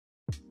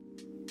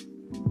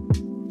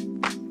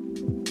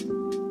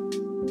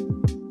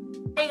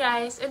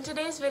guys, in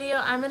today's video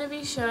I'm going to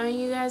be showing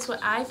you guys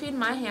what I feed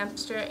my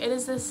hamster. It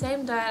is the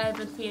same diet I've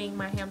been feeding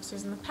my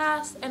hamsters in the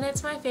past, and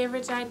it's my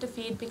favorite diet to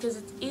feed because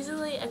it's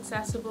easily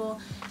accessible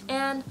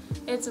and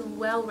it's a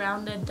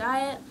well-rounded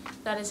diet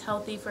that is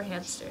healthy for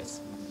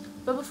hamsters.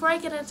 But before I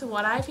get into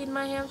what I feed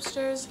my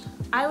hamsters,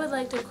 I would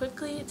like to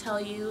quickly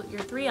tell you your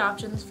 3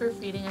 options for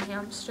feeding a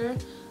hamster.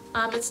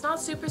 It's not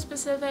super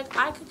specific.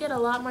 I could get a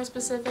lot more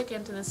specific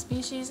into the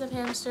species of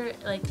hamster,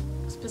 like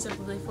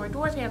specifically for a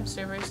dwarf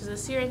hamster versus a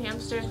Syrian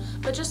hamster,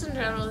 but just in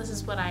general this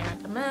is what I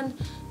recommend.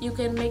 You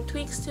can make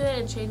tweaks to it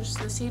and change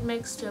the seed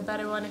mix to a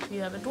better one if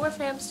you have a dwarf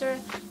hamster,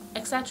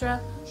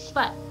 etc.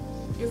 But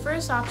your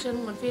first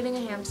option when feeding a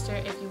hamster,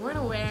 if you weren't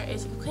aware,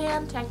 is you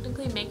can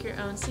technically make your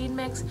own seed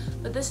mix,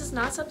 but this is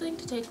not something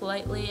to take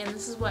lightly, and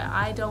this is why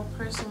I don't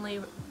personally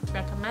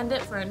recommend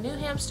it for a new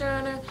hamster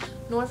owner,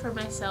 nor for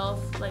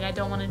myself. Like, I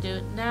don't want to do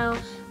it now,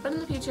 but in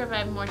the future if I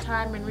have more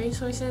time and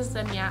resources,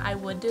 then yeah, I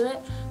would do it.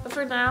 But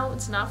for now,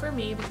 it's not for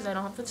me because I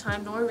don't have the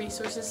time nor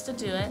resources to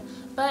do it.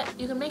 But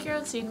you can make your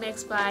own seed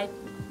mix by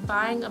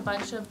buying a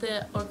bunch of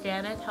the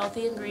organic,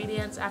 healthy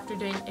ingredients after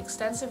doing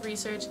extensive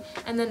research,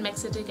 and then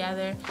mix it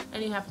together,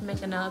 and you have to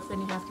make enough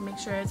and you have to make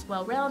sure it's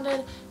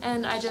well-rounded,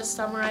 and I just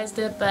summarized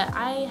it, but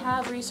I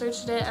have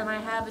researched it and I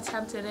have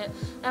attempted it,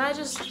 and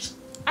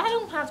I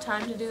don't have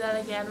time to do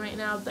that again right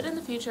now, but in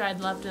the future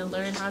I'd love to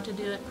learn how to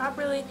do it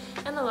properly,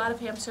 and a lot of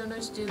hamster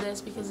owners do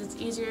this because it's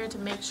easier to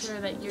make sure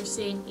that you're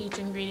seeing each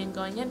ingredient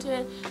going into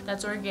it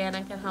that's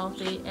organic and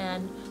healthy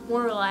and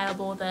more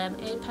reliable than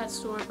a pet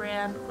store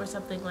brand or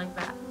something like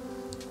that.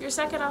 Your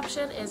second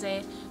option is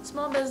a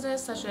small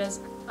business, such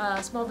as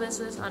a small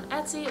business on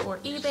Etsy or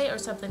eBay or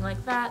something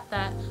like that,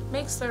 that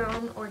makes their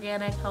own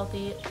organic,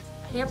 healthy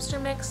hamster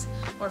mix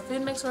or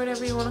food mix or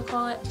whatever you want to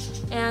call it,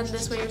 and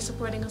this way you're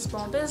supporting a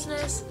small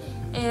business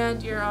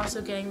and you're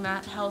also getting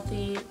that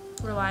healthy,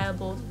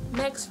 reliable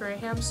mix for a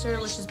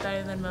hamster, which is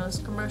better than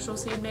most commercial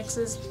seed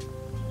mixes.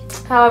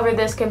 However,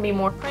 this can be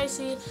more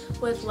pricey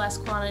with less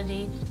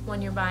quantity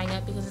when you're buying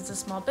it because it's a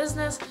small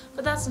business,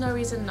 but that's no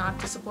reason not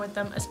to support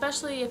them,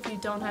 especially if you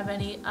don't have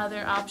any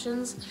other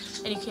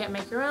options and you can't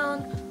make your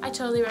own. I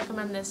totally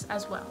recommend this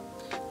as well.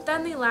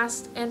 Then the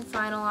last and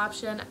final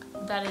option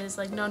that is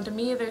known to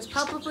me, there's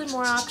probably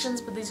more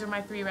options, but these are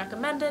my 3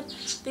 recommended.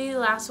 The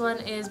last one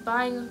is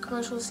buying a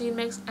commercial seed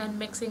mix and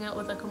mixing it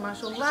with a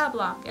commercial lab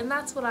lock, and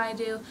that's what I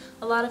do.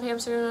 A lot of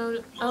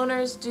hamster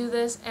owners do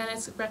this, and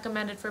it's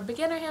recommended for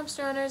beginner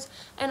hamster owners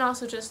and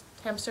also just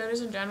hamster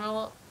owners in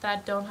general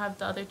that don't have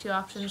the other 2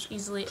 options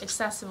easily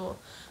accessible.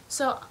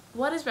 So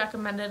what is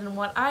recommended and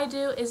what I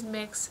do is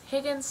mix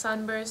Higgins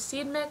Sunburst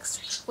seed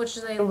mix, which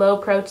is a low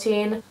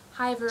protein,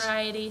 high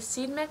variety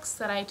seed mix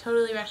that I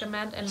totally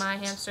recommend and my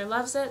hamster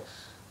loves it,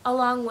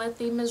 along with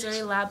the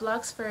Missouri Lab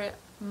Locks for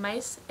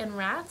mice and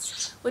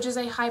rats, which is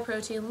a high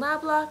protein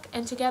lab lock,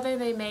 and together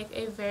they make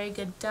a very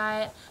good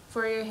diet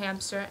for your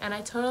hamster, and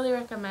I totally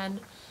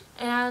recommend.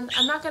 And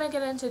I'm not going to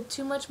get into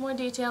too much more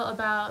detail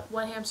about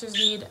what hamsters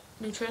need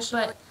nutrition,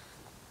 but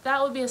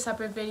that would be a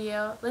separate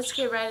video. Let's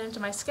get right into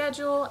my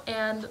schedule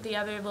and the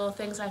other little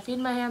things I feed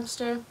my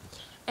hamster.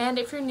 And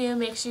if you're new,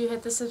 make sure you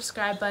hit the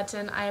subscribe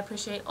button. I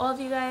appreciate all of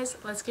you guys.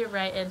 Let's get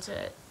right into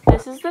it.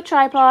 This is the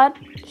tripod.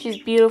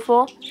 She's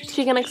beautiful.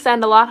 She can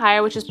extend a lot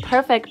higher, which is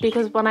perfect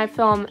because when I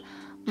film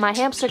my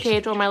hamster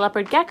cage or my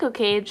leopard gecko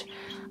cage,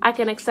 I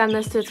can extend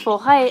this to its full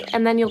height,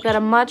 and then you'll get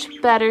a much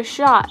better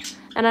shot.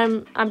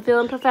 And I'm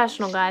feeling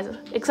professional, guys.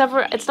 Except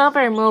for it's not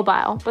very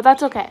mobile, but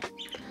that's okay.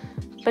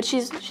 But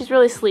she's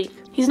really sleek.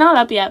 He's not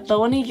up yet, but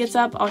when he gets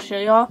up, I'll show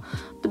y'all.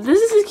 But this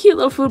is his cute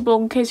little food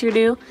bowl, in case you're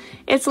new.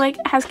 It's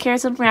has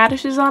carrots and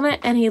radishes on it,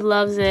 and he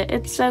loves it.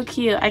 It's so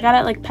cute. I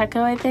got it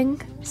Petco, I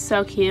think.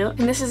 So cute.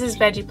 And this is his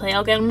veggie plate.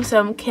 I'll get him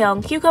some kale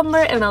and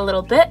cucumber in a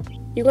little bit.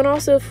 You can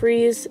also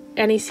freeze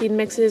any seed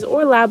mixes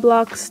or lab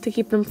blocks to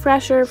keep them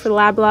fresher for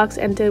lab blocks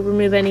and to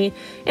remove any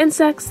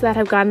insects that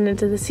have gotten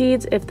into the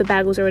seeds if the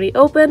bag was already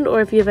opened,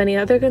 or if you have any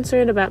other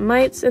concern about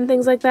mites and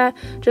things like that.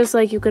 Just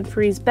like you could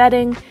freeze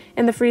bedding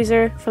in the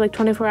freezer for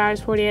 24 hours,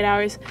 48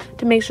 hours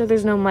to make sure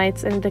there's no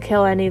mites and to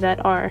kill any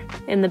that are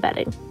in the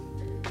bedding.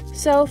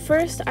 So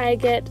first I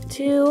get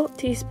 2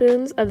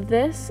 teaspoons of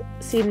this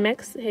seed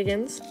mix,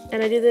 Higgins,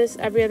 and I do this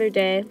every other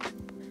day.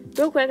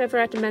 Real quick, I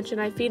forgot to mention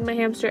I feed my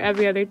hamster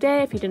every other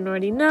day if you didn't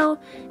already know,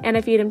 and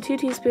I feed him 2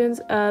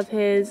 teaspoons of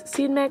his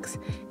seed mix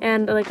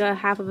and a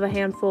half of a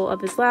handful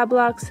of his lab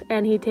blocks,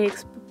 and he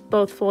takes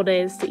both full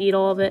days to eat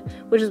all of it,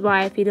 which is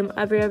why I feed him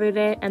every other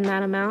day and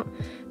that amount.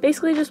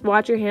 Basically just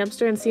watch your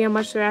hamster and see how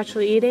much they're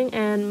actually eating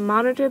and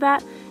monitor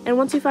that, and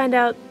once you find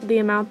out the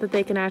amount that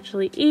they can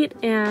actually eat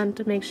and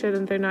to make sure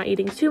that they're not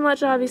eating too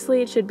much,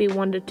 obviously it should be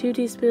 1 to 2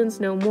 teaspoons,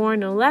 no more,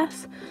 no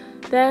less,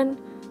 then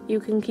you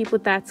can keep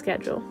with that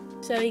schedule.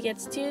 So he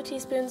gets 2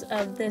 teaspoons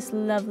of this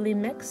lovely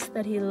mix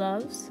that he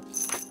loves.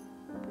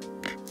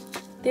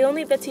 The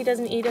only bits he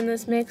doesn't eat in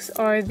this mix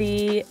are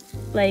the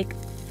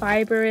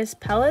fibrous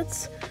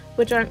pellets,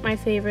 which aren't my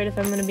favorite if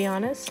I'm going to be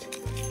honest,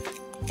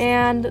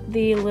 and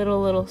the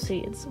little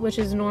seeds, which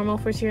is normal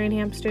for Syrian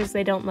hamsters.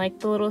 They don't like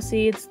the little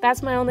seeds.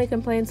 That's my only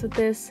complaints with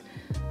this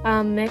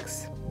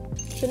mix.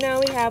 So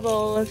now we have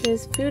all of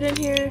his food in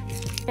here,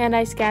 and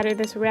I scattered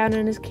this around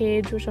in his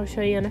cage, which I'll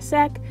show you in a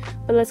sec,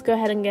 but let's go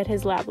ahead and get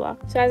his lab lock.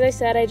 So as I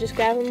said, I just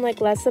grab him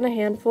like less than a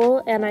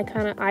handful, and I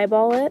kind of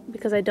eyeball it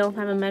because I don't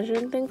have a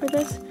measuring thing for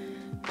this,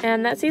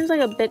 and that seems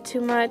like a bit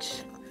too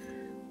much.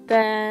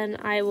 Then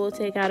I will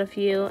take out a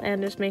few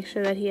and just make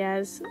sure that he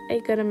has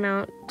a good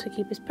amount to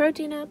keep his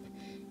protein up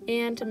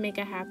and to make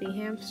a happy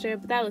hamster,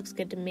 but that looks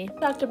good to me. I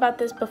talked about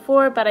this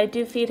before, but I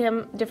do feed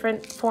him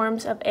different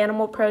forms of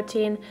animal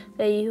protein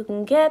that you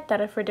can get that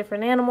are for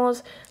different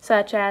animals,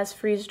 such as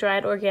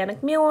freeze-dried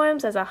organic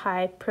mealworms as a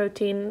high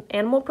protein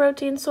animal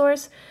protein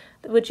source,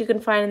 which you can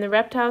find in the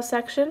reptile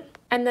section.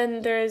 And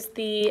then there's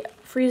the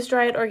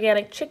freeze-dried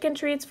organic chicken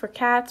treats for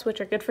cats,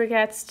 which are good for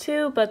cats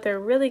too, but they're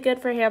really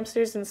good for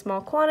hamsters in small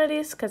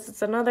quantities because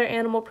it's another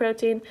animal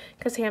protein,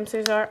 because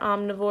hamsters are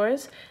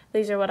omnivores.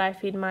 These are what I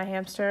feed my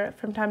hamster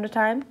from time to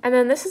time. And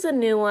then this is a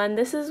new one.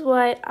 This is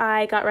what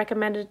I got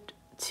recommended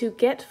to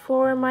get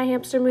for my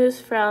hamster mousse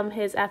from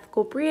his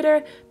ethical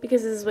breeder,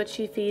 because this is what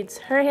she feeds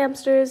her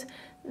hamsters.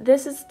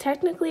 This is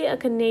technically a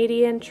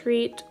Canadian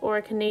treat or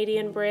a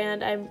Canadian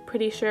brand, I'm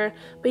pretty sure,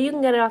 but you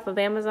can get it off of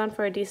Amazon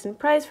for a decent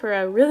price for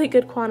a really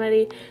good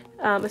quantity,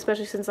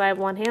 especially since I have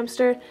one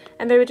hamster.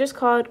 And they were just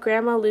called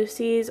Grandma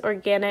Lucy's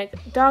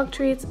Organic Dog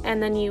Treats,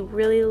 and then you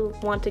really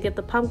want to get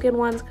the pumpkin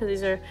ones because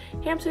these are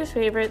hamsters'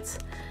 favorites.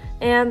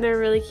 And they're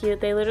really cute.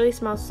 They literally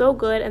smell so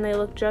good, and they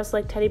look just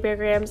like teddy bear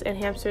grams, and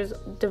hamsters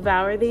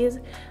devour these.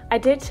 I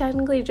did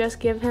technically just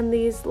give him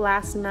these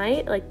last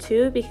night, like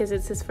 2, because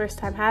it's his first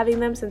time having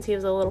them since he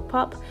was a little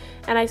pup,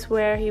 and I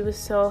swear he was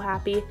so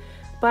happy.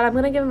 But I'm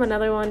gonna give him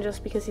another one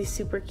just because he's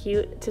super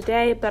cute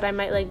today, but I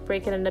might like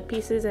break it into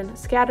pieces and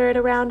scatter it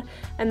around,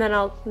 and then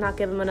I'll not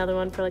give him another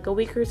one for like a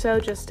week or so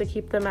just to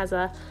keep them as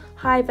a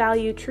high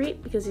value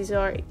treat, because these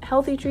are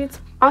healthy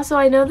treats. Also,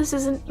 I know this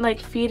isn't like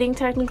feeding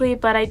technically,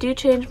 but I do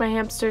change my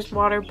hamster's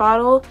water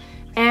bottle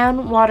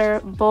and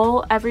water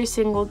bowl every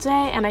single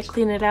day, and I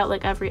clean it out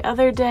like every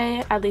other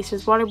day, at least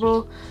his water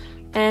bowl,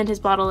 and his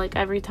bottle like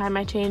every time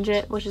I change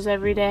it, which is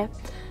every day.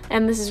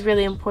 And this is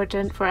really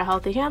important for a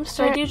healthy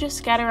hamster. So I do just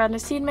scatter around a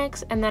seed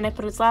mix, and then I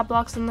put his lab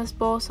blocks in this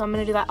bowl, so I'm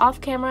going to do that off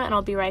camera and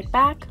I'll be right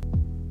back.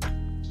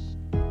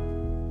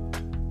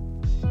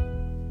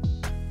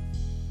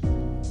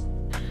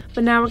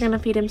 But now we're going to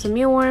feed him some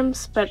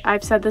mealworms, but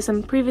I've said this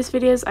in previous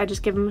videos, I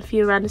just give him a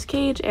few around his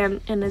cage and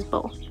in his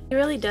bowl. He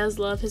really does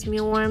love his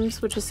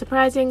mealworms, which is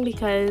surprising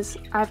because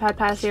I've had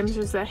past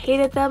hamsters that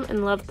hated them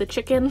and loved the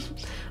chicken,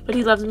 but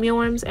he loves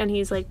mealworms, and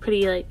he's like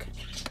pretty like,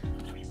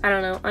 I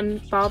don't know,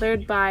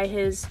 unbothered by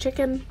his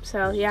chicken,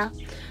 so yeah.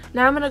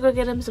 Now I'm gonna go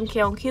get him some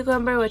kale and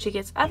cucumber, which he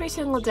gets every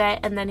single day,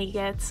 and then he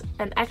gets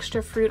an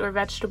extra fruit or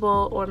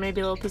vegetable, or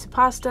maybe a little piece of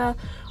pasta,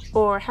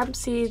 or hemp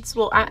seeds.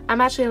 Well, I'm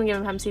actually gonna give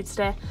him hemp seeds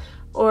today,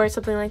 or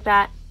something like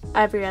that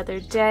every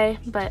other day,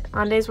 but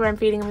on days where I'm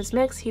feeding him his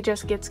mix, he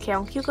just gets kale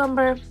and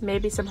cucumber,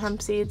 maybe some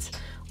hemp seeds.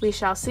 We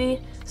shall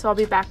see, so I'll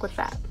be back with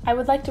that. I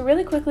would like to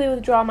really quickly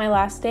withdraw my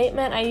last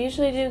statement. I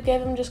usually do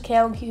give him just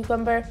kale and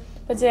cucumber,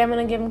 but today I'm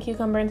going to give him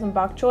cucumber and some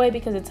bok choy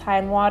because it's high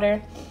in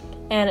water,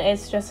 and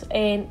it's just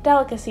a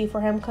delicacy for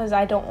him because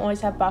I don't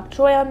always have bok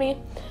choy on me.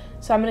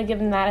 So I'm going to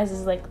give him that as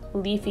his like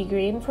leafy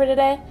green for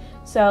today.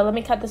 So let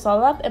me cut this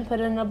all up and put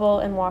it in a bowl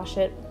and wash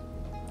it.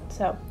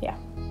 So yeah.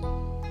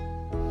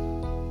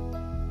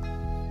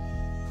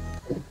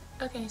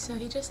 Okay, so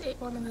he just ate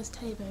one of those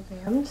teddy bear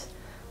grams,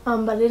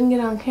 but I didn't get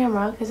it on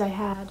camera because I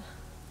had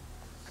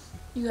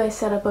you guys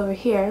set up over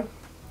here,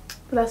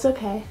 but that's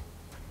okay.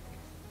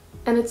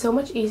 And it's so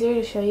much easier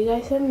to show you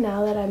guys him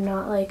now that I'm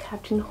not like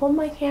having to hold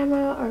my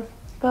camera or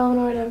phone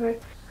or whatever.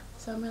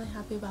 So I'm really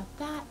happy about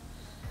that.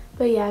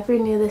 But yeah, if you're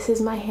new, this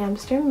is my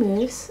hamster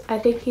Moose. I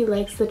think he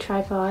likes the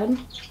tripod,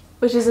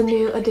 which is a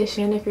new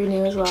addition if you're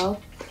new as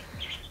well.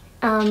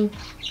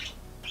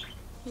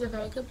 He's a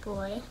very good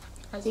boy,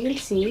 as you can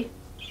see.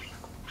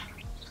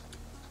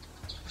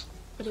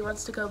 But he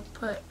wants to go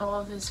put all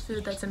of his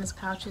food that's in his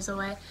pouches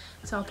away,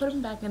 so I'll put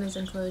him back in his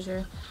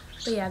enclosure.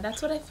 But yeah,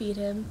 that's what I feed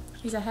him.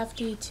 He's a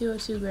hefty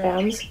 202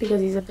 grams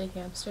because he's a big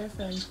hamster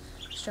from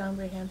Strong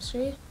Breed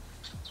Hamstery,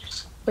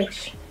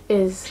 which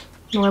is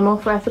normal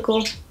for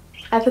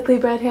ethically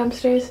bred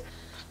hamsters.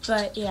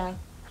 But yeah,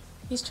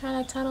 he's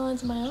trying to tunnel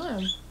into my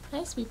arm.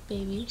 Hi, sweet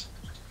baby.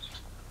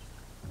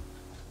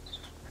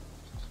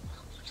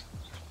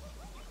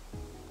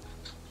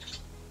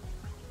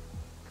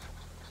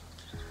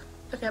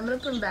 Okay, I'm gonna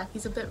put him back.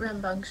 He's a bit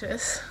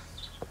rambunctious.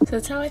 So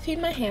that's how I feed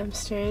my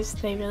hamsters.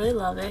 They really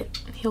love it.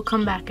 He'll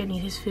come back and eat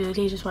his food.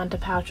 He just wanted to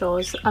pouch all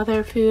his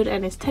other food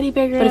and his teddy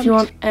bear grams. But if you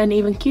want an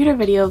even cuter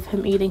video of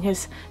him eating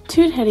his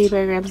 2 teddy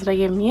bear grams that I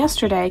gave him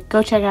yesterday,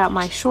 go check out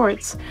my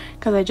shorts,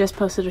 because I just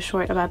posted a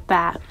short about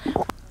that.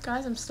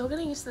 Guys, I'm still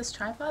gonna use this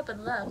tripod, but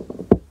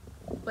look.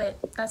 Wait,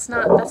 that's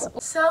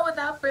so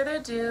without further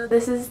ado,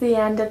 this is the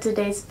end of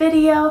today's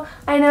video.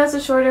 I know it's a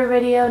shorter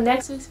video.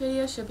 Next week's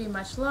video should be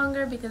much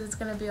longer because it's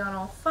going to be on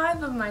all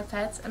 5 of my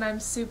pets, and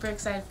I'm super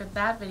excited for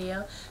that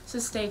video, so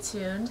stay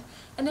tuned.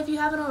 And if you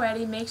haven't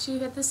already, make sure you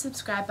hit the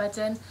subscribe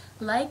button,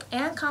 like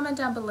and comment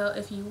down below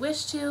if you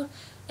wish to,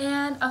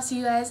 and I'll see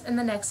you guys in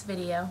the next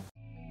video.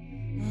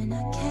 And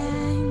I